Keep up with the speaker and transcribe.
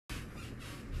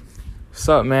What's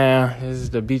up, man? This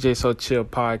is the BJ So Chill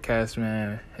podcast,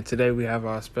 man. And today we have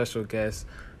our special guest,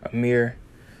 Amir.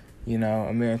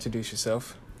 Amir, introduce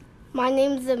yourself. My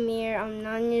name's Amir. I'm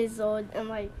 9 years old.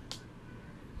 And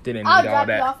Didn't need all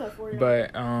that.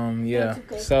 But, yeah.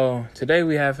 So today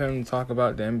we have him talk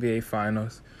about the NBA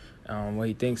Finals, what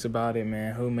he thinks about it,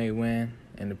 man, who may win,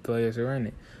 and the players who are in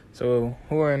it. So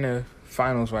who are in the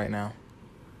finals right now?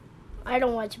 I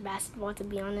don't watch basketball, to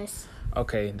be honest.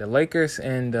 Okay, the Lakers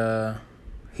and the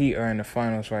Heat are in the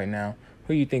finals right now.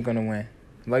 Who you think gonna win?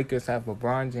 Lakers have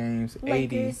LeBron James,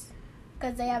 Lakers,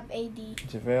 because they have AD.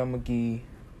 JaVale McGee,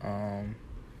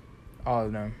 all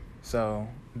of them. So,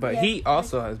 but Yeah. Heat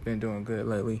also has been doing good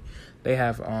lately. They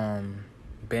have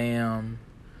Bam,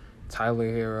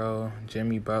 Tyler Hero,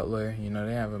 Jimmy Butler.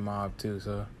 They have a mob too.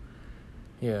 So,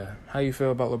 yeah. How you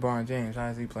feel about LeBron James? How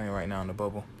is he playing right now in the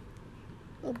bubble?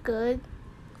 Good.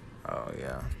 Oh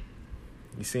yeah.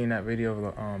 You seen that video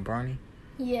of Bronny?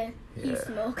 Yeah. He's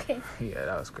smoking. Yeah,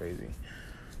 that was crazy.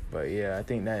 But yeah, I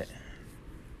think that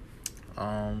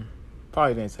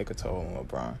probably didn't take a toll on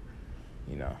LeBron,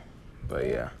 But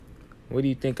yeah. What do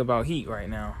you think about Heat right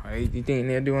now? Do you think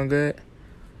they're doing good?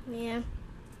 Yeah.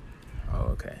 Oh,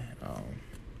 okay.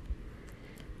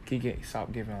 Can you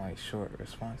stop giving short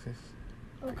responses?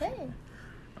 Okay.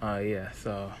 Yeah,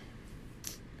 so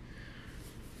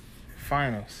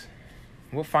finals.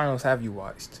 What finals have you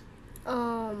watched?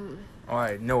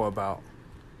 Or know about?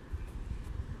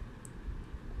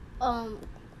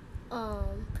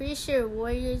 Pretty sure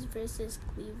Warriors versus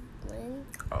Cleveland.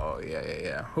 Oh,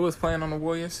 yeah. Who was playing on the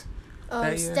Warriors?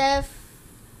 Steph,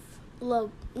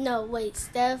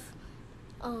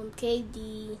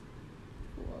 KD,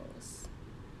 who else?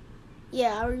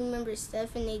 Yeah, I remember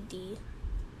Steph and AD.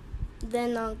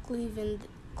 Then on Cleveland,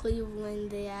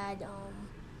 they had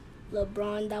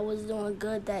LeBron that was doing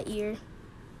good that year.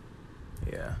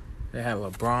 Yeah. They had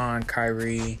LeBron,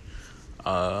 Kyrie,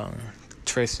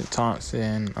 Tristan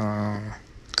Thompson. I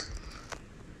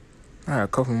had a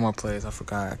couple more players. I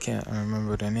forgot. I can't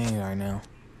remember their names right now.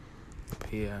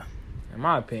 But yeah. In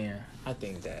my opinion, I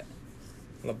think that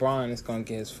LeBron is going to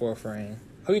get his fourth ring.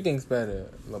 Who you think's better,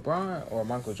 LeBron or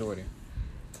Michael Jordan?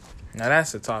 Now,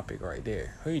 that's the topic right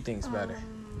there. Who you think's better?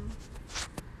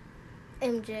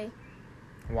 MJ.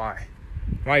 Why?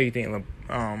 Why do you think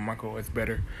Michael is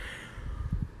better?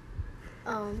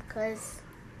 Cause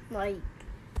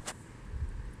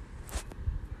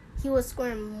he was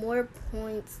scoring more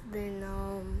points than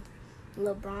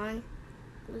LeBron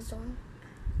was doing.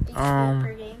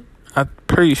 Per game. I'm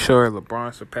pretty sure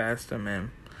LeBron surpassed him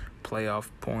in playoff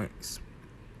points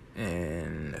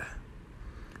and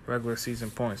regular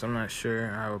season points. I'm not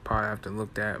sure. I would probably have to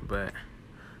look that, but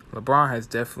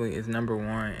LeBron is number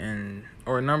one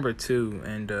or number two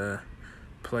in the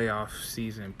playoff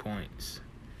season points.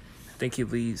 I think he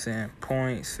leads in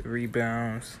points,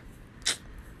 rebounds.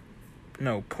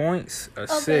 No, points,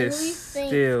 assists,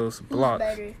 steals, blocks.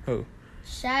 Better? Who?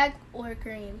 Shaq or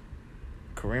Kareem?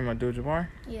 Kareem Abdul-Jabbar?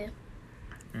 Yeah.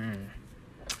 I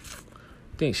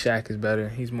think Shaq is better.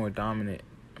 He's more dominant.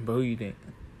 But who you think?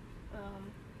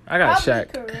 I got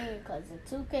Shaq. Kareem, because in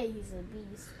 2K he's a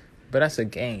beast. But that's a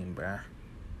game, bruh.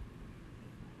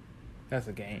 That's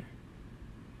a game.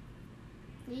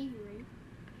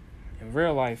 In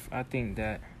real life, I think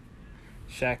that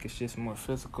Shaq is just more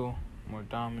physical, more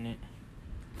dominant,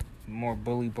 more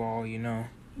bully ball,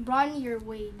 Bronny or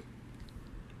Wade?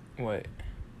 What?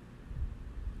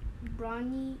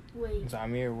 Bronny, Wade.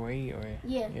 Zamir Wade?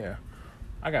 Yeah.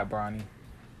 I got Bronny.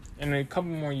 In a couple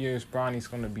more years, Bronny's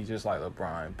going to be just like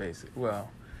LeBron, basically.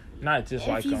 Well, not just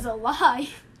like him. If he's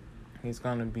alive. He's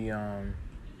going to be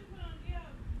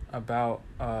about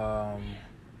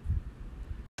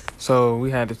So we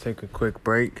had to take a quick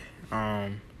break.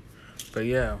 But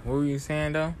yeah, what were you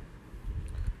saying though?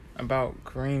 About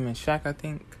Kareem and Shaq, I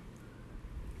think.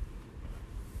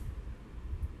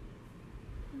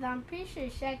 I'm pretty sure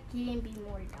Shaq can be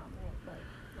more dominant, but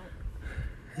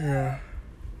yeah.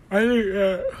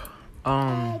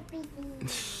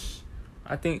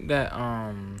 I think that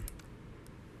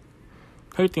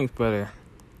who thinks better?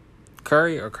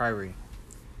 Curry or Kyrie?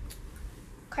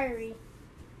 Kyrie.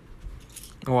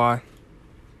 Why?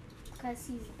 Because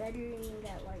he's better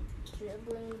at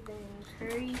dribbling than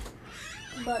Curry.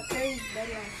 But Curry's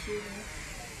better at shooting.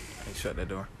 Hey, shut that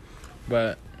door.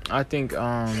 But I think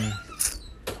in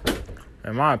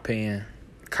my opinion,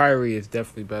 Kyrie is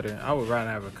definitely better. I would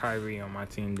rather have a Kyrie on my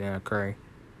team than a Curry.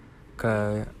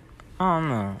 Because, I don't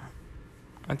know.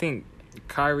 I think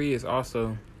Kyrie is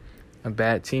also a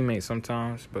bad teammate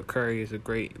sometimes, but Curry is a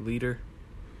great leader.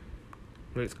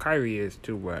 But Kyrie is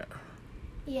too, what?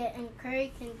 Yeah, and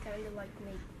Curry can kind of make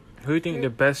Who do you think the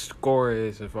best scorer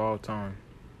is of all time?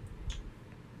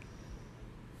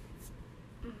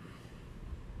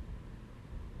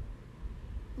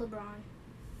 LeBron.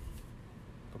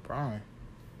 LeBron.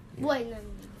 Yeah. Wait, no.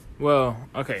 Well,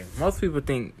 okay. Most people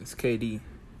think it's KD.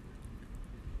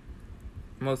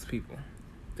 Most people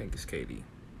think it's KD.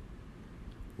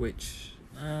 Which,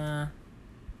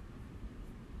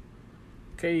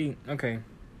 KD, okay.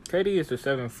 KD is a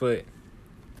 7-foot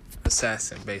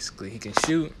assassin, basically. He can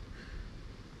shoot,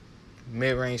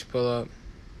 mid-range pull-up,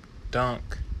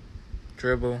 dunk,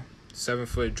 dribble,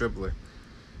 7-foot dribbler.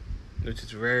 Which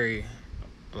is very,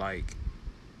 like,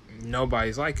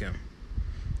 nobody's like him.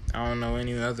 I don't know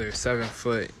any other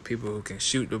 7-foot people who can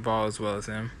shoot the ball as well as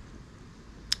him.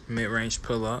 Mid-range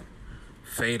pull-up,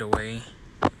 fade away,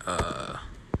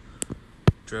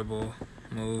 dribble,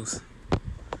 moves.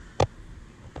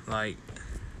 Like,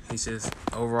 he's just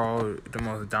overall the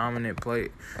most dominant play.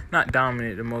 Not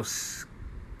dominant, the most,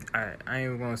 I ain't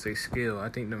even going to say skill. I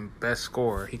think the best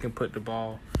scorer. He can put the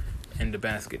ball in the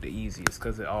basket the easiest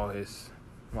because of all his,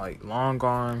 like, long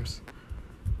arms.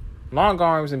 Long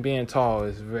arms and being tall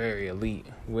is very elite,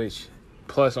 which,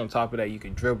 plus on top of that, you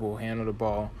can dribble, handle the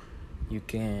ball. You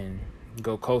can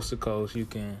go coast to coast. You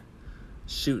can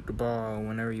shoot the ball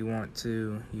whenever you want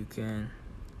to. You can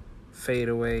fade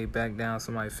away, back down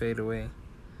somebody, fade away.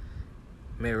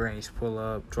 Mid-range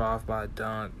pull-up, drive-by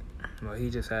dunk. Well, he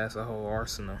just has a whole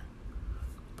arsenal.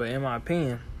 But in my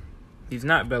opinion, he's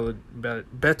not better than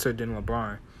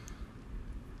LeBron.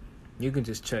 You can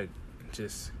just check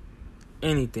just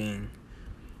anything.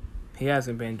 He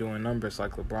hasn't been doing numbers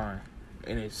like LeBron,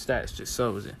 and his stats just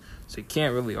shows it. So you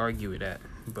can't really argue with that.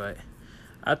 But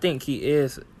I think he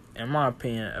is, in my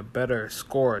opinion, a better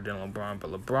scorer than LeBron.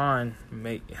 But LeBron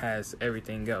has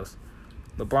everything else.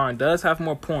 LeBron does have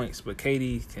more points, but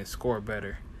KD can score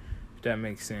better, if that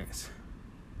makes sense.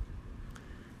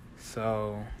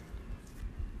 So,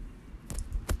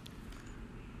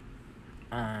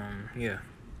 yeah.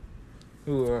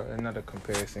 Who are another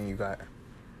comparison you got?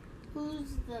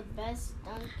 Who's the best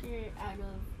dunker out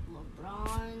of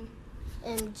LeBron,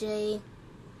 MJ?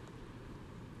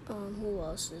 Who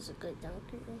else is a good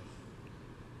dunker?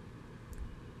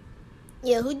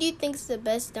 Yeah, who do you think's the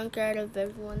best dunker out of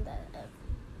everyone that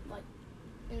like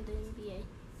in the NBA?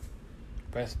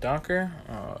 Best dunker?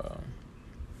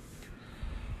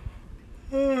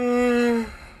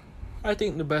 I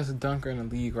think the best dunker in the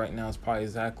league right now is probably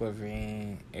Zach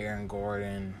LaVine, Aaron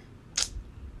Gordon,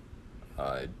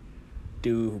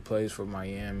 dude who plays for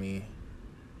Miami.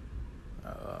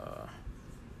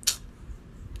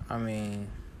 I mean,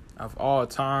 of all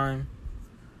time,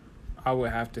 I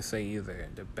would have to say either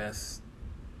the best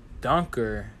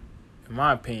dunker, in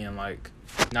my opinion, like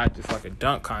not just like a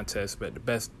dunk contest, but the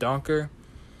best dunker,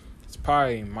 it's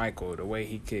probably Michael, the way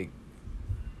he could.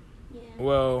 Yeah.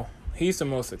 Well, he's the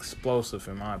most explosive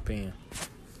in my opinion.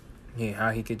 Yeah, how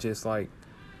he could just like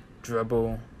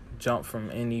dribble, jump from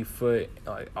any foot,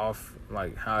 like off,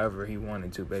 like however he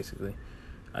wanted to, basically.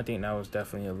 I think that was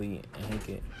definitely elite, and he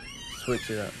could switch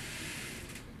it up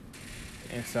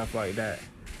and stuff like that.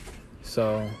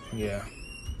 So, yeah.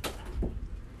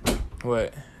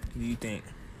 What do you think?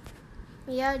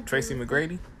 Yeah. Tracy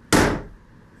McGrady?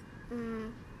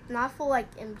 Not for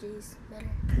like MJ's better.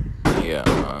 Yeah.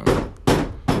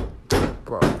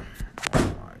 Bro. Oh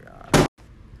my God.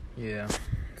 Yeah.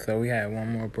 So we had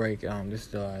one more break. This is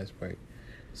the last break.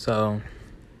 So,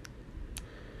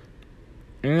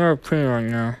 in your opinion right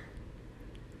now,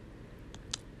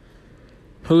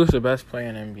 who's the best player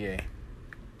in the NBA?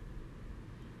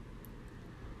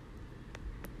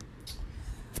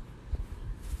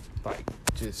 Like,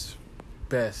 just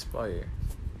best player.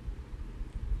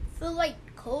 I feel like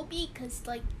Kobe, because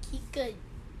like he could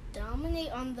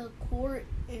dominate on the court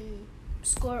and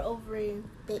score over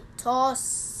big tall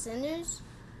centers.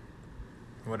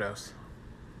 What else?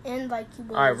 And like he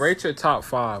was. All right, rate your top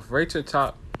 5. Rate your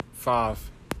top 5.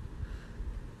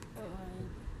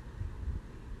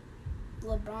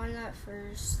 LeBron at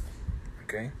first.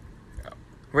 Okay.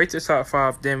 Rate your top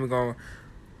 5. Then we're gonna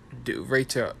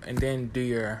rate your and then do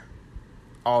your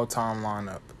all-time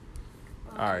lineup.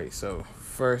 All right. So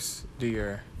first, do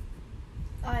your.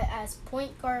 As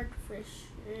point guard for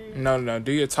sure. No.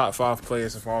 Do your top 5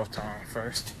 players of all time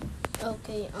first.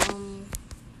 Okay.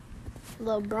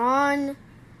 LeBron,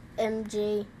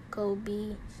 MJ,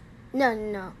 Kobe.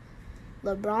 No.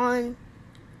 LeBron,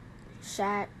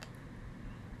 Shaq,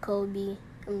 Kobe,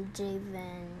 MJ,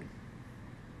 then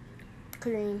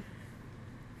Kareem.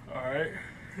 All right.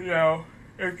 Now,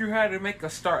 if you had to make a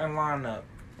starting lineup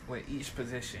with each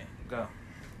position, go.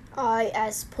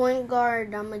 As point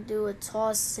guard, I'm going to do a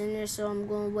tall center, so I'm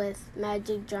going with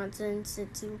Magic Johnson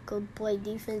since he could play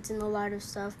defense and a lot of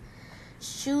stuff.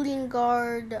 Shooting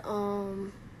guard,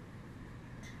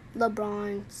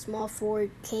 LeBron. Small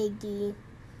forward, KD.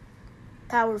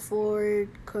 Power forward,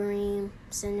 Kareem.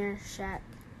 Center, Shaq.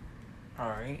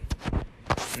 Alright.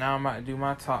 Now I'm about to do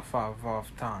my top 5 of all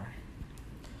time.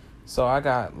 So I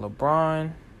got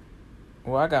LeBron.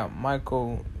 Well, I got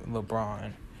Michael,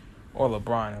 LeBron. Or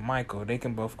LeBron and Michael. They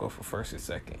can both go for first and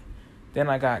second. Then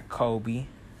I got Kobe.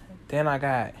 Then I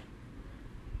got,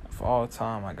 for all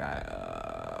time, I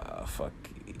got,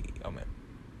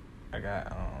 I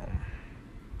got,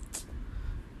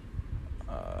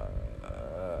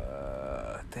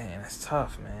 dang, that's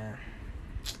tough, man.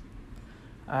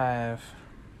 I have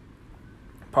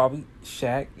probably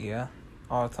Shaq, yeah.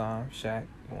 All time, Shaq,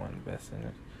 one of the best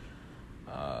centers.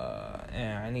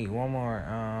 And I need one more.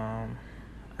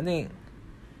 I think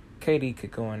KD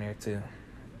could go in there too,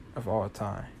 of all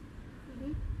time.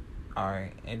 Mm-hmm.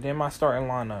 Alright, and then my starting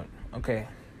lineup. Okay.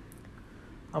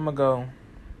 I'm going to go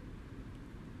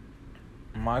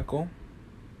Michael,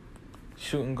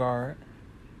 shooting guard.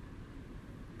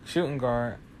 Shooting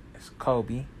guard is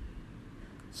Kobe.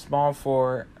 Small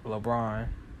forward, LeBron.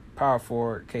 Power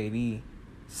forward, KD.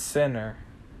 Center,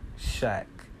 Shaq.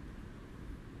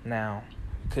 Now,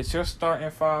 could your starting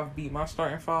 5 beat my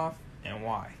starting 5? And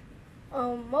why?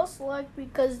 Most likely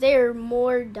because they're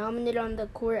more dominant on the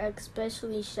court,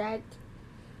 especially Shaq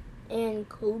and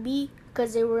Kobe,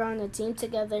 because they were on the team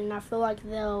together, and I feel like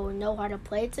they'll know how to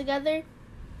play together.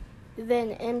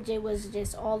 Then MJ was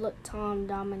just all the time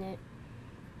dominant.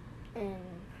 And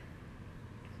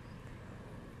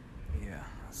yeah,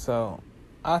 so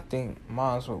I think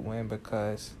Miles would win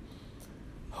because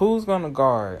who's going to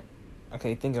guard?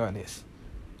 Okay, think about this.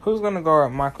 Who's going to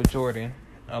guard Michael Jordan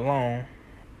alone?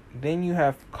 Then you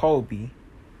have Kobe.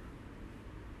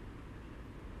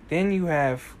 Then you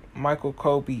have Michael,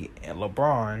 Kobe, and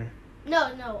LeBron.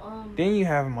 No. Then you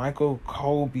have Michael,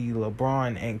 Kobe,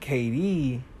 LeBron, and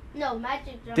KD. No,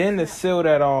 Magic Johnson. Then to seal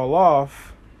that all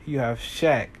off, you have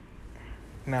Shaq.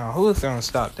 Now, who's going to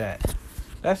stop that?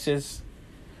 That's just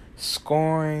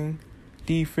scoring,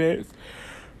 defense.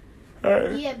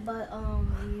 Yeah, but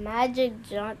Magic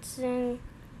Johnson,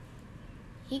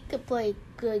 he could play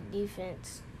good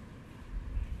defense.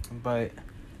 But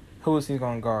who is he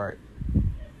going to guard?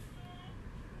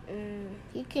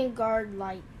 He can guard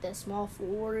like the small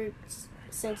forwards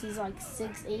since he's like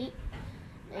 6'8".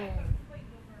 And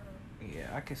yeah,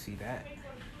 I can see that.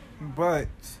 But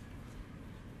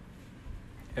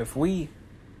if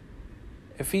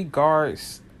he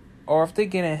guards, or if they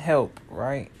get in help,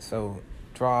 right? So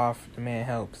drive, the man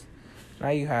helps. Now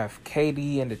you have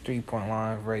KD in the 3-point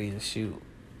line ready to shoot.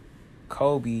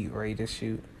 Kobe ready to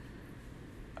shoot.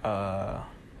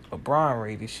 LeBron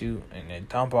ready to shoot, and then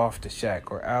dump off to Shaq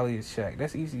or alley to Shaq.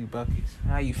 That's easy buckets.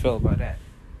 How you feel about that?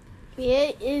 yeah,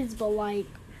 it is, but like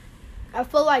I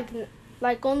feel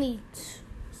like only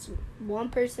one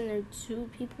person or two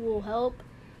people will help.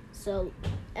 So,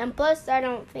 and plus I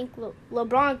don't think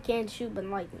LeBron can shoot, but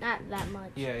like not that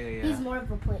much. Yeah. He's more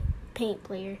of a paint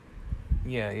player.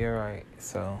 Yeah, you're right.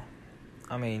 So,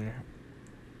 I mean,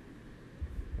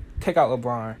 take out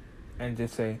LeBron and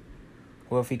just say,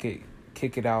 well, if he could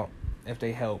kick it out, if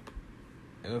they help,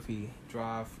 if he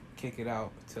drive, kick it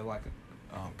out to like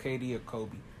KD or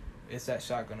Kobe, is that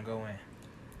shot gonna go in?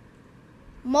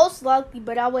 Most likely,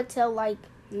 but I would tell like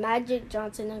Magic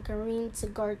Johnson and Kareem to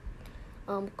guard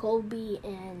Kobe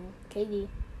and KD.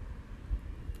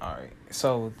 All right.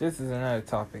 So this is another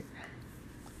topic.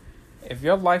 If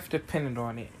your life depended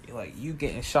on it, like you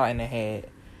getting shot in the head,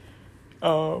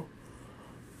 I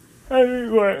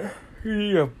mean, what? You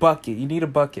need a bucket. You need a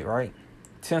bucket, right?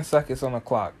 10 seconds on the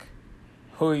clock.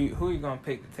 Who you gonna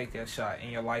pick to take that shot,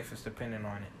 and your life is dependent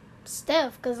on it?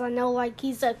 Steph, because I know like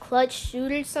he's a clutch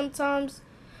shooter sometimes,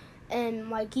 and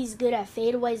like he's good at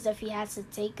fadeaways if he has to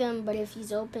take them. But if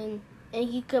he's open, and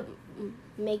he could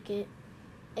make it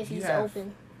if he's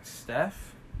open.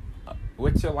 Steph,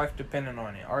 what's your life dependent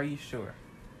on it? Are you sure?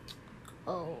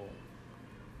 Oh,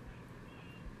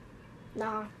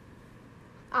 nah.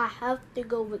 I have to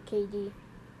go with KD.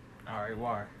 All right,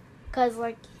 why? Because,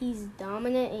 like, he's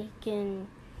dominant and he can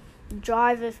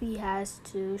drive if he has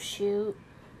to, shoot,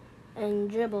 and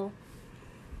dribble.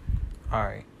 All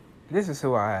right. This is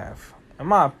who I have. In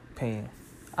my opinion,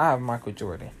 I have Michael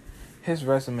Jordan. His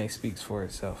resume speaks for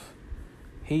itself.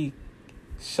 He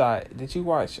shot... Did you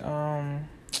watch The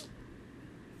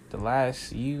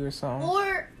Last You or something?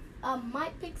 Or I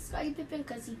might pick Scottie Pippen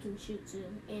because he can shoot too.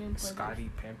 And play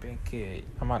Scottie Pippen, kid.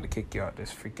 I'm about to kick you out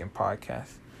this freaking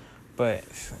podcast. But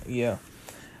yeah.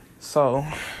 So,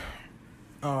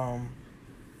 I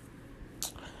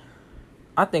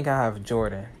think I have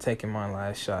Jordan taking my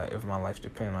last shot if my life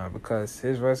depends on it, because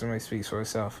his resume speaks for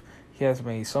itself. He has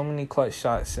made so many clutch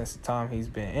shots since the time he's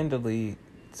been in the league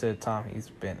to the time he's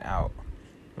been out.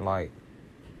 Like,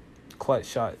 clutch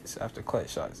shots after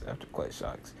clutch shots after clutch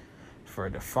shots. For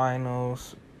the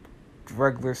finals,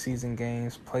 regular season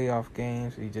games, playoff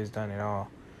games, he just done it all.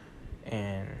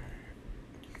 And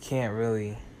you can't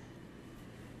really...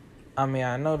 I mean,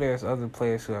 I know there's other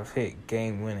players who have hit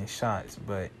game-winning shots,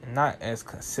 but not as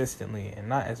consistently and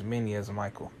not as many as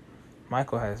Michael.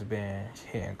 Michael has been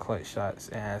hitting clutch shots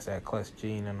and has that clutch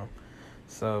gene in him.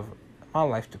 So, if my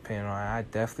life depends on it, I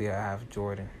definitely have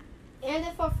Jordan. And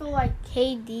if I feel like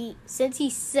KD, since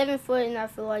he's 7 foot, and I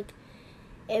feel like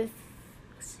if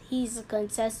he's a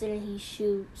contestant and he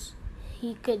shoots,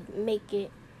 he could make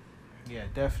it. Yeah,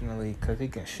 definitely, because he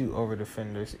can shoot over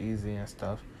defenders easy and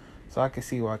stuff. So I can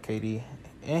see why KD,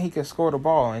 and he can score the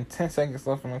ball in 10 seconds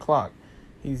left on the clock.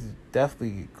 He's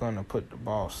definitely going to put the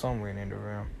ball somewhere in the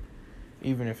rim,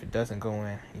 even if it doesn't go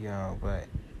in, but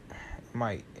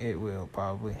it will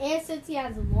probably. And since he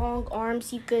has long arms,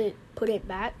 he could put it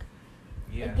back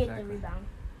and get the rebound.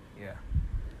 Yeah.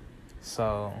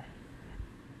 So,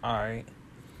 all right.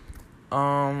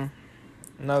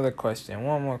 Another question.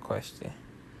 One more question.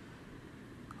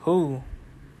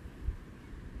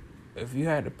 If you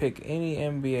had to pick any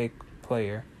NBA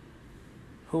player,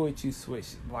 who would you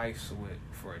switch lives with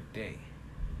for a day?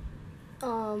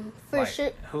 Sure.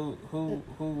 Who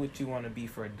would you want to be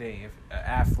for a day? If an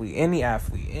athlete,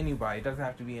 anybody, it doesn't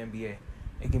have to be NBA.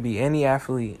 It can be any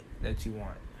athlete that you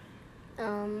want.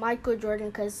 Michael Jordan,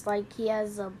 because he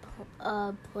has a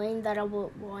plane that I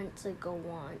would want to go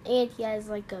on, and he has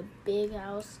a big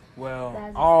house.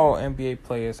 Well, all NBA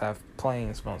players have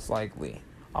planes, most likely.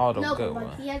 All the good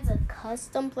ones. He has a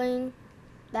custom plane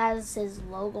that has his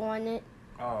logo on it.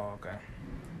 Oh, okay.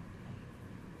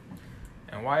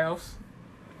 And why else?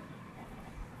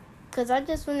 Because I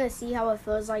just want to see how it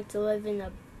feels like to live in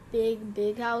a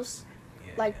big house.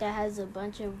 Yeah. That has a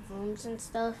bunch of rooms and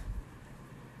stuff.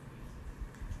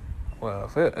 Well,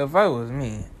 if it was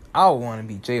me, I would want to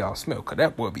be J.R. Smith, because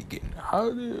that boy be getting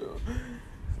hot. No,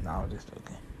 I'm just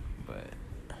joking. But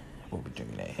we'll be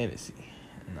drinking that Hennessy.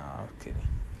 No, I'm kidding.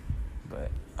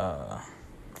 But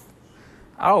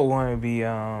I would want to be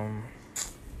I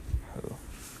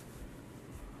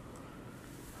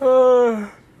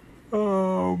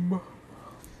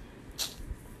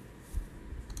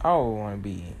would want to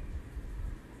be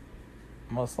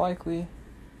most likely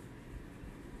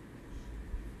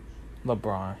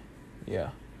LeBron.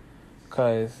 Yeah,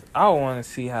 cause I would want to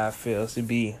see how it feels to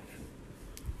be.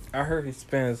 I heard he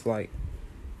spends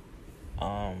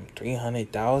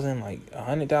 300,000,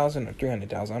 100,000 or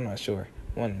 300,000. I'm not sure.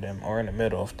 One of them, or in the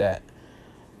middle of that.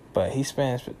 But he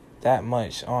spends that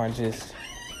much on just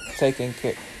taking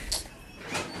care.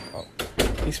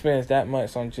 He spends that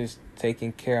much on just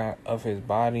taking care of his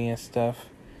body and stuff,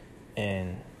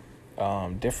 and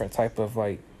different type of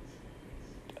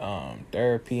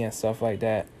therapy and stuff like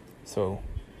that. So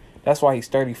that's why he's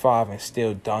 35 and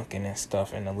still dunking and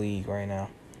stuff in the league right now.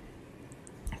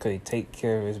 Because he take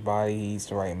care of his body, he eats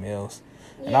the right meals.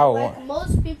 Yeah, and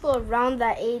most people around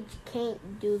that age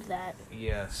can't do that.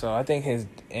 Yeah, so I think his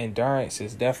endurance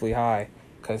is definitely high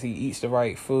because he eats the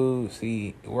right foods,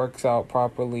 he works out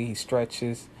properly, he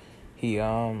stretches, he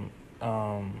has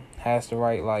the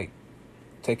right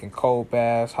taking cold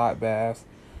baths, hot baths,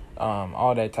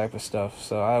 all that type of stuff.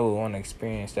 So I would want to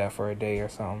experience that for a day or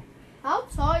something. How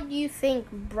tall do you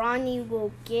think Bronny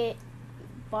will get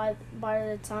by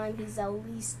the time he's at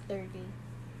least 30?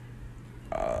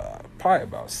 Probably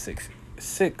about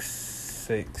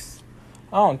 6'6".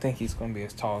 I don't think he's gonna be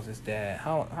as tall as his dad.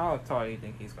 How tall do you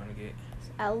think he's gonna get?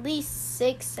 At least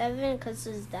 6'7", because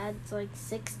his dad's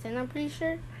 6'10", I'm pretty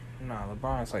sure. Nah,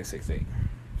 LeBron's 6'8",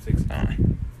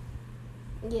 6'9".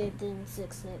 Yeah, then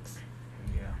 6'6".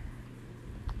 Yeah.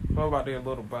 What about their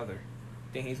little brother?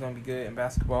 Think he's gonna be good in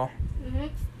basketball?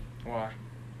 Why?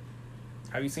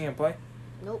 Have you seen him play?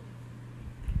 Nope.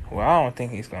 Well, I don't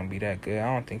think he's gonna be that good.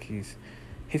 I don't think he's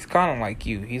kind of like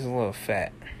you. He's a little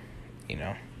fat,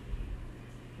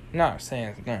 Not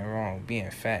saying there's nothing wrong with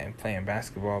being fat and playing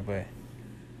basketball, but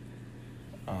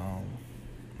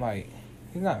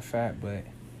he's not fat, but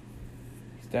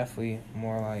he's definitely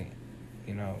more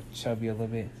chubby a little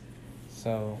bit.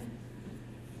 So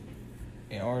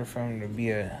in order for him to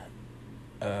be a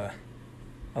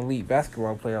elite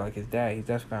basketball player like his dad, he's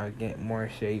definitely gonna get more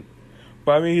in shape.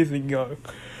 But I mean,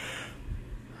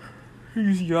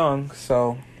 he's young,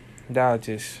 so that'll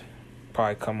just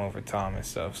probably come over time and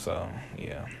stuff. So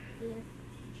yeah.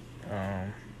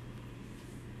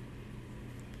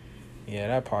 Yeah,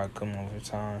 that probably come over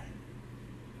time.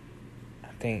 I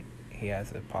think he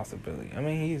has a possibility. I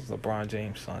mean, he's LeBron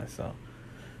James' son, so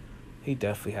he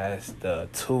definitely has the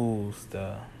tools,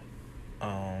 the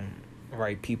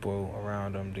right people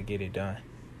around him to get it done.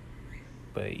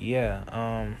 But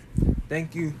yeah,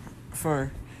 thank you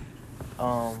for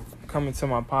coming to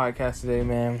my podcast today,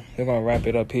 man. We're gonna wrap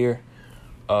it up here.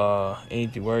 Any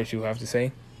words you have to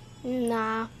say?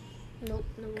 Nah. Nope,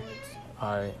 no words.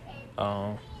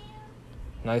 Alright.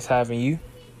 Nice having you.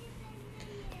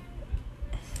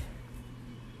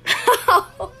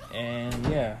 And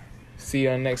yeah, see you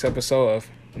on the next episode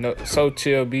of So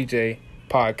Chill BJ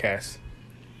podcast.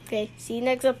 Okay, see you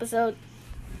next episode.